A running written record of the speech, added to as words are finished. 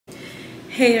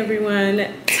Hey everyone,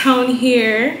 Tone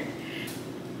here.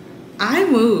 I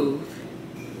move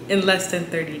in less than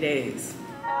 30 days.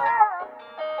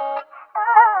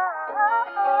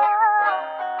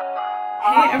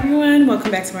 Hey everyone, welcome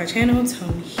back to my channel,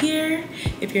 Tone here.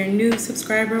 If you're a new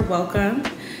subscriber, welcome.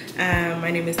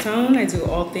 My name is Tone. I do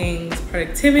all things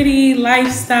productivity,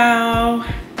 lifestyle,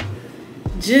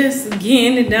 just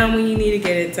getting it done when you need to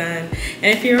get it done.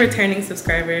 And if you're a returning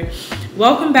subscriber,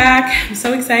 welcome back. I'm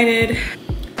so excited.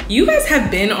 You guys have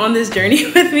been on this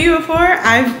journey with me before.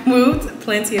 I've moved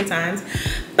plenty of times,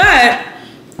 but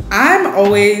I'm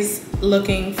always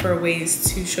looking for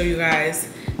ways to show you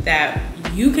guys that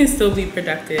you can still be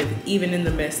productive even in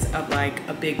the midst of like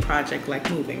a big project like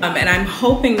moving. And I'm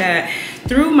hoping that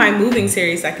through my moving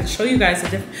series, I can show you guys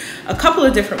a couple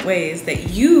of different ways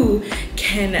that you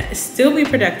can still be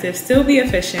productive, still be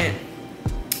efficient,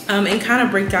 and kind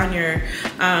of break down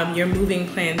your moving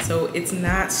plan so it's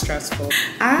not stressful.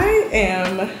 I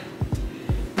am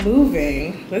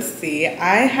moving. Let's see.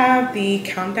 I have the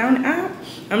countdown app.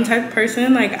 I'm the type of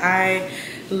person like I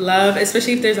love,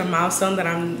 especially if there's a milestone that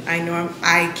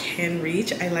I can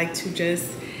reach. I like to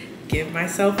just give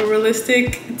myself a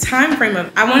realistic time frame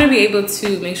of. I want to be able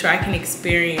to make sure I can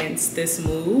experience this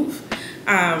move.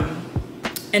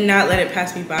 And not let it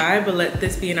pass me by, but let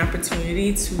this be an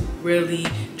opportunity to really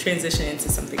transition into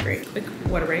something great. Quick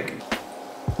water break.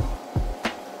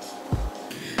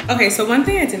 Okay, so one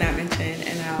thing I did not mention,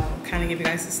 and I'll kind of give you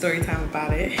guys a story time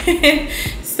about it.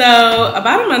 So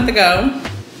about a month ago,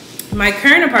 my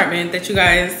current apartment that you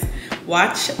guys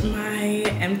watch my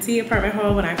empty apartment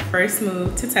haul when I first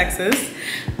moved to Texas.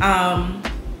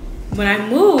 When I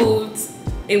moved,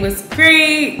 it was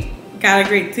great. Got a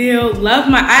great deal.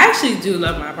 I actually do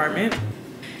love my apartment.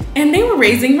 And they were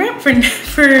raising rent for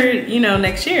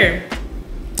next year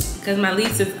because my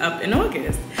lease is up in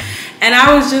August. And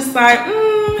I was just like,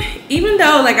 even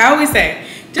though, like I always say,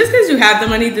 just because you have the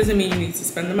money doesn't mean you need to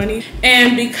spend the money.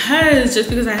 And just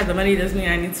because I have the money doesn't mean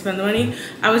I need to spend the money.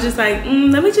 I was just like,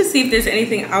 let me just see if there's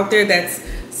anything out there that's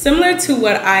similar to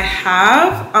what I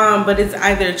have, but it's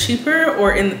either cheaper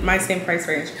or in my same price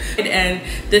range. And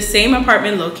the same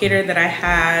apartment locator that I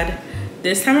had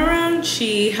this time around,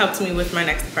 she helped me with my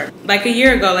next apartment. Like a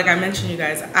year ago, like I mentioned you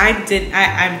guys,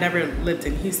 I've never lived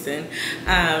in Houston.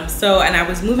 And I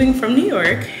was moving from New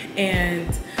York,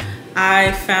 and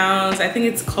I found, I think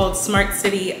it's called Smart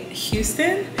City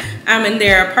Houston, and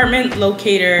they're an apartment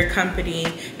locator company,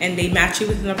 and they match you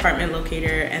with an apartment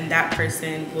locator, and that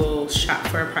person will shop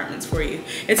for apartments for you.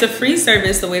 It's a free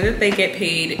service. The way that they get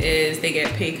paid is they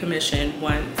get paid commission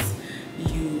once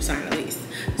you sign a lease.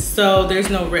 So there's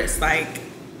no risk. Like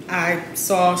I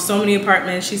saw so many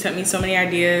apartments. She sent me so many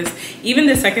ideas. Even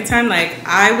the second time, like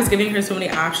I was giving her so many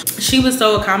options. She was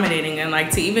so accommodating, and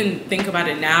like to even think about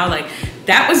it now, like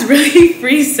that was really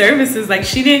free services. Like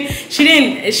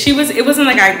it wasn't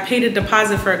like I paid a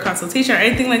deposit for a consultation or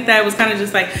anything like that. It was kind of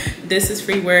just like, this is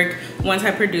free work. Once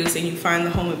I produce and you find the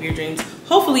home of your dreams,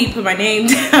 hopefully you put my name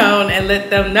down and let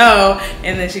them know,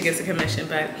 and then she gets a commission.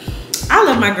 But I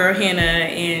love my girl Hannah,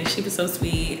 and she was so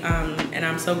sweet, and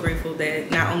I'm so grateful that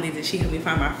not only did she help me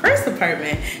find my first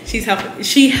apartment, she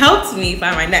helped me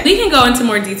find my next. We can go into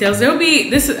more details.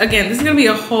 This is gonna be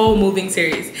a whole moving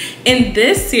series. In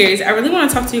this series, I really want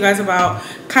to talk to you guys about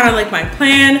kind of like my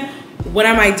plan. What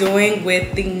am I doing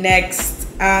with the next?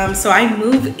 So I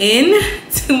move in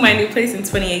to my new place in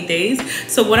 28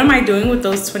 days. So what am I doing with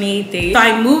those 28 days? So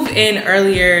I move in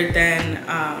earlier than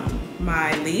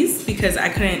my lease because I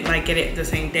couldn't like get it the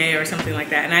same day or something like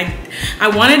that, and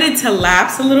I wanted it to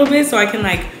lapse a little bit so I can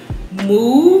like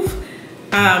move,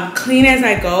 clean as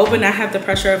I go, but not have the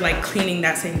pressure of like cleaning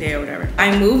that same day or whatever.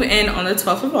 I move in on the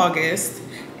 12th of August,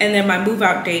 and then my move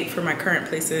out date for my current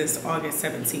place is August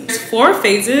 17th. There's 4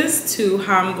 phases to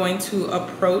how I'm going to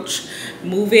approach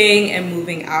moving and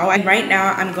moving out. And right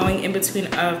now I'm going in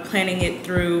between of planning it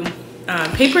through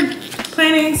paper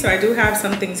planning. So I do have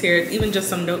some things here, even just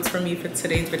some notes for me for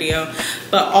today's video,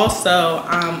 but also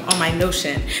on my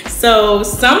Notion. So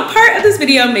some part of this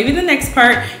video, maybe the next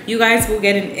part, you guys will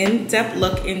get an in-depth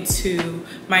look into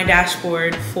my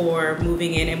dashboard for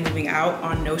moving in and moving out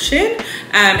on Notion.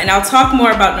 And I'll talk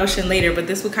more about Notion later, but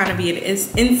this will kind of be an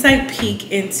inside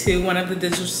peek into one of the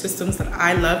digital systems that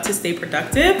I love to stay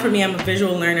productive. For me, I'm a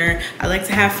visual learner. I like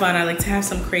to have fun. I like to have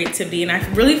some creativity, and I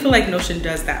really feel like Notion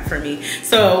does that for me.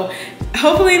 So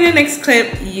hopefully in the next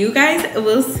clip, you guys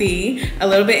will see a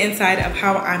little bit inside of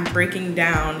how I'm breaking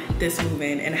down this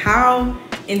move-in and how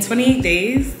in 28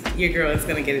 days, your girl is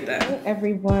gonna get it done. Hey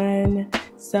everyone.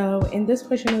 So in this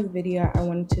portion of the video, I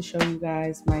wanted to show you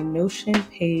guys my Notion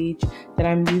page that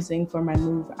I'm using for my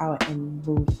move out and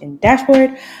move in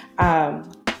dashboard.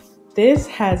 This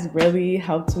has really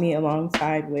helped me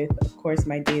alongside with, of course,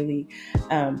 my daily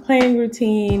planning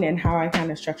routine and how I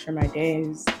kind of structure my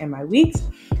days and my weeks.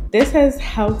 This has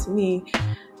helped me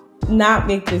not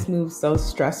make this move so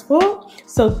stressful.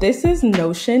 So this is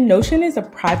Notion. Notion is a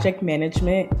project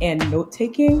management and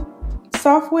note-taking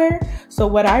software. So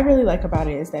what I really like about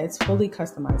it is that it's fully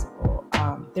customizable.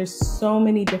 There's so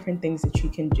many different things that you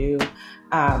can do.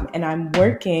 And I'm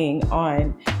working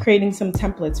on creating some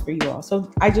templates for you all.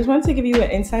 So I just wanted to give you an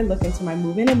inside look into my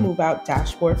move in and move out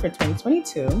dashboard for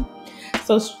 2022.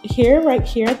 So right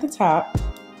here at the top,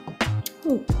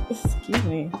 excuse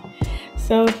me.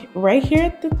 So right here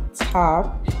at the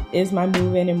top is my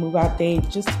move in and move out date,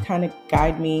 just to kind of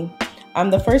guide me.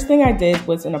 The first thing I did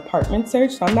was an apartment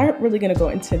search. So I'm not really going to go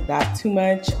into that too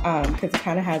much because it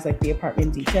kind of has like the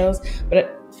apartment details,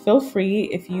 but feel free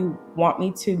if you want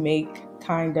me to make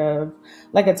kind of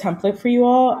like a template for you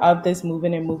all of this move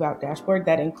in and move out dashboard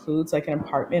that includes like an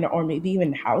apartment or maybe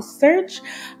even house search.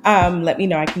 Let me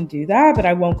know, I can do that, but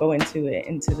I won't go into it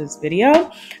into this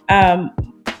video.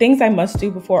 Things I must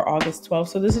do before August 12th.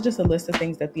 So this is just a list of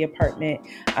things that the apartment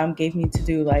gave me to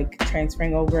do, like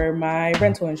transferring over my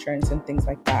rental insurance and things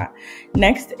like that.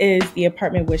 Next is the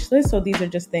apartment wish list. So these are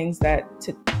just things that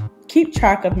to keep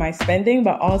track of my spending,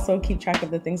 but also keep track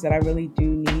of the things that I really do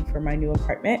need for my new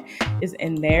apartment is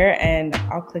in there. And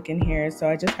I'll click in here. So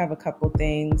I just have a couple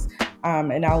things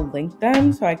and I'll link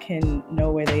them so I can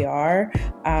know where they are.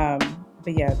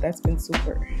 But yeah, that's been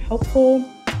super helpful.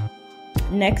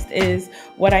 Next is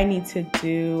what I need to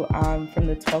do from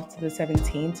the 12th to the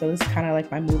 17th. So this is kind of like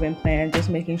my move-in plan, just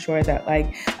making sure that,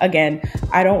 like, again,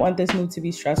 I don't want this move to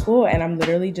be stressful and I'm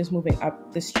literally just moving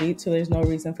up the street. So there's no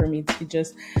reason for me to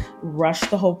just rush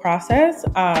the whole process.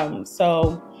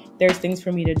 So there's things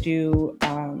for me to do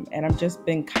and I've just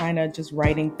been kind of just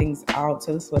writing things out.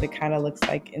 So this is what it kind of looks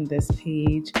like in this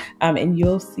page. And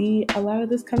you'll see a lot of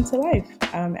this come to life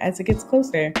as it gets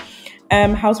closer.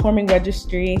 Housewarming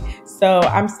registry. So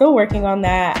I'm still working on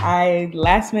that. I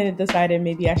last minute decided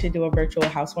maybe I should do a virtual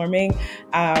housewarming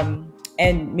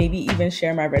and maybe even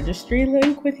share my registry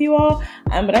link with you all.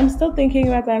 But I'm still thinking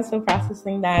about that. I'm still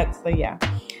processing that. So yeah.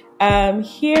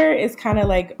 Here is kind of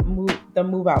like the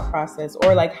move out process,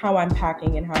 or like how I'm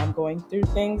packing and how I'm going through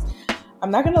things. I'm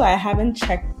not gonna lie, I haven't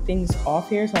checked things off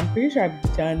here, so I'm pretty sure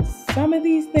I've done some of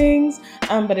these things,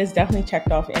 but it's definitely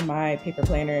checked off in my paper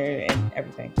planner and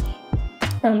everything.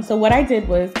 So what I did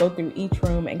was go through each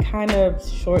room and kind of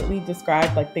shortly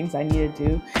describe like things I need to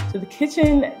do. So the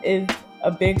kitchen is a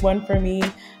big one for me.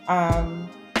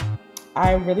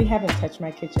 I really haven't touched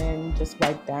my kitchen, just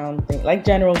wiped down things, like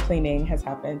general cleaning has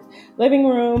happened. Living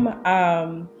room,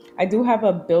 I do have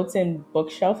a built-in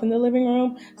bookshelf in the living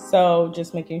room, so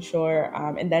just making sure,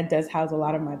 and that does house a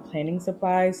lot of my planning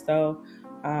supplies. So,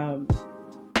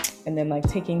 and then like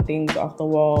taking things off the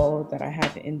wall that I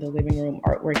have in the living room,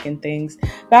 artwork and things.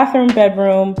 Bathroom,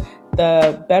 bedroom.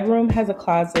 The bedroom has a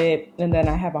closet, and then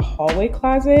I have a hallway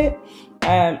closet,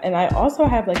 and I also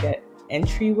have like an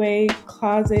entryway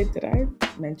closet. Did I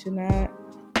mention that?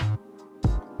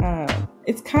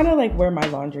 It's kind of like where my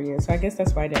laundry is, so I guess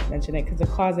that's why I didn't mention it, because the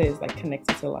closet is like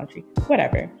connected to the laundry,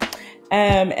 whatever.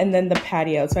 And then the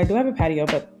patio. So I do have a patio,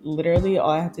 but literally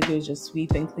all I have to do is just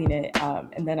sweep and clean it.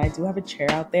 And then I do have a chair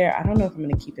out there. I don't know if I'm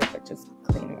going to keep it, but just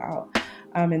clean it out.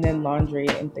 And then laundry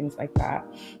and things like that.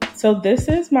 So this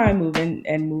is my move in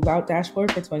and move out dashboard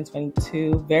for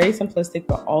 2022. Very simplistic,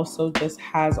 but also just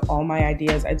has all my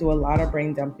ideas. I do a lot of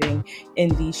brain dumping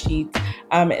in these sheets.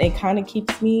 And it kind of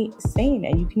keeps me sane,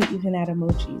 and you can even add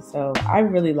emojis. So I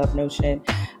really love Notion.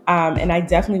 And I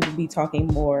definitely will be talking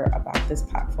more about this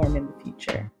platform in the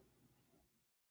future.